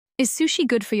Is sushi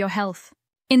good for your health?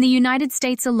 In the United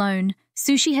States alone,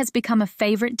 sushi has become a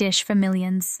favorite dish for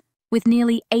millions. With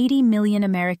nearly 80 million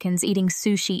Americans eating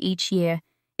sushi each year,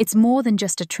 it's more than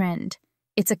just a trend.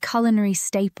 It's a culinary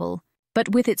staple. But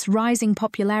with its rising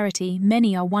popularity,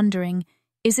 many are wondering,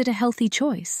 is it a healthy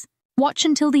choice? Watch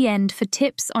until the end for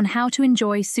tips on how to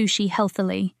enjoy sushi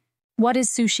healthily. What is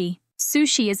sushi?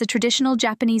 Sushi is a traditional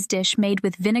Japanese dish made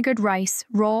with vinegared rice,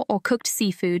 raw or cooked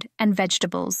seafood, and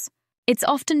vegetables. It's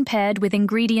often paired with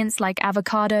ingredients like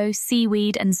avocado,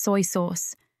 seaweed, and soy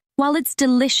sauce. While it's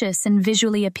delicious and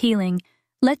visually appealing,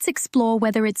 let's explore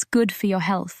whether it's good for your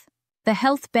health. The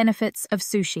health benefits of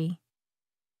sushi.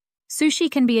 Sushi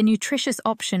can be a nutritious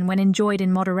option when enjoyed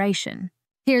in moderation.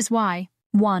 Here's why.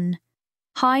 1.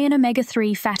 High in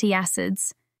omega-3 fatty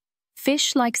acids.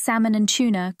 Fish like salmon and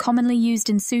tuna, commonly used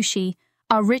in sushi,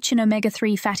 are rich in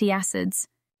omega-3 fatty acids.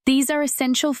 These are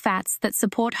essential fats that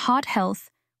support heart health,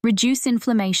 reduce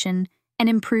inflammation, and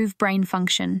improve brain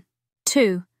function.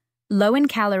 2. Low in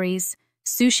calories.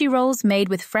 Sushi rolls made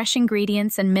with fresh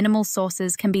ingredients and minimal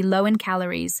sauces can be low in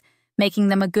calories, making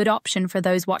them a good option for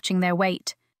those watching their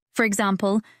weight. For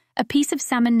example, a piece of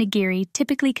salmon nigiri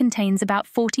typically contains about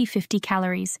 40–50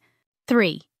 calories.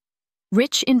 3.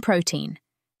 Rich in protein.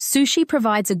 Sushi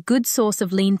provides a good source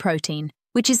of lean protein,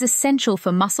 which is essential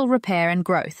for muscle repair and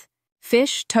growth.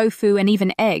 Fish, tofu, and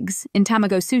even eggs, in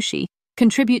tamago sushi,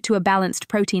 contribute to a balanced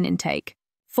protein intake.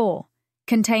 4.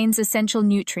 Contains essential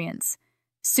nutrients.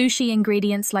 Sushi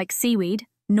ingredients like seaweed,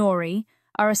 nori,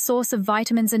 are a source of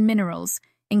vitamins and minerals,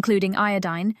 including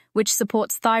iodine, which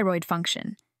supports thyroid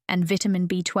function, and vitamin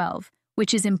B12,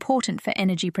 which is important for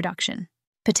energy production.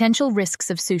 Potential risks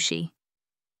of sushi.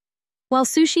 While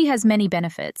sushi has many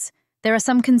benefits, there are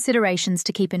some considerations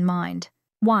to keep in mind.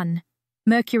 1.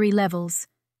 Mercury levels.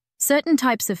 Certain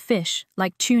types of fish,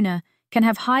 like tuna, can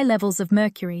have high levels of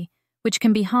mercury, which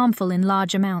can be harmful in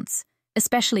large amounts,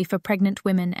 especially for pregnant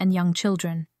women and young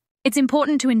children. It's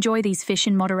important to enjoy these fish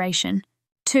in moderation.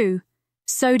 2.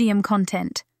 Sodium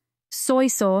content. Soy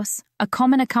sauce, a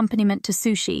common accompaniment to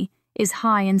sushi, is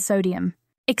high in sodium.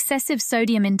 Excessive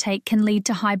sodium intake can lead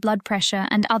to high blood pressure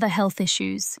and other health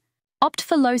issues. Opt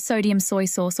for low-sodium soy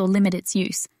sauce or limit its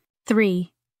use.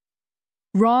 3.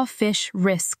 Raw fish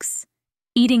risks.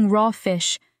 Eating raw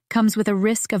fish comes with a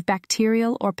risk of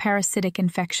bacterial or parasitic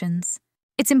infections.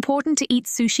 It's important to eat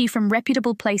sushi from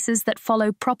reputable places that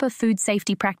follow proper food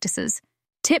safety practices.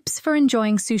 Tips for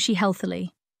enjoying sushi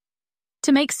healthily.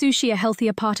 To make sushi a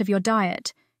healthier part of your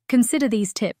diet, consider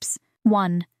these tips.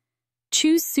 1.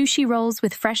 Choose sushi rolls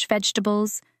with fresh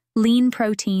vegetables, lean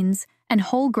proteins, and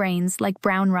whole grains like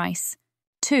brown rice.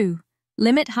 2.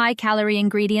 Limit high-calorie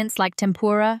ingredients like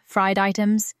tempura, fried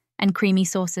items, and creamy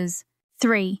sauces.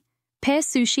 3. Pair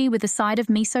sushi with a side of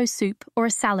miso soup or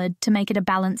a salad to make it a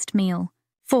balanced meal.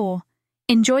 4.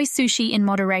 Enjoy sushi in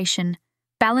moderation,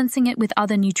 balancing it with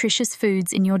other nutritious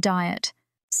foods in your diet.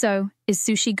 So, is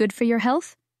sushi good for your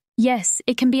health? Yes,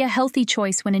 it can be a healthy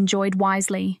choice when enjoyed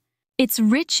wisely. It's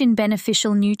rich in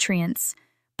beneficial nutrients,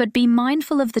 but be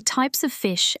mindful of the types of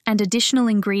fish and additional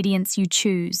ingredients you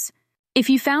choose. If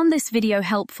you found this video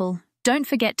helpful, don't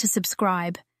forget to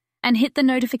subscribe and hit the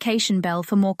notification bell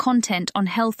for more content on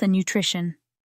health and nutrition.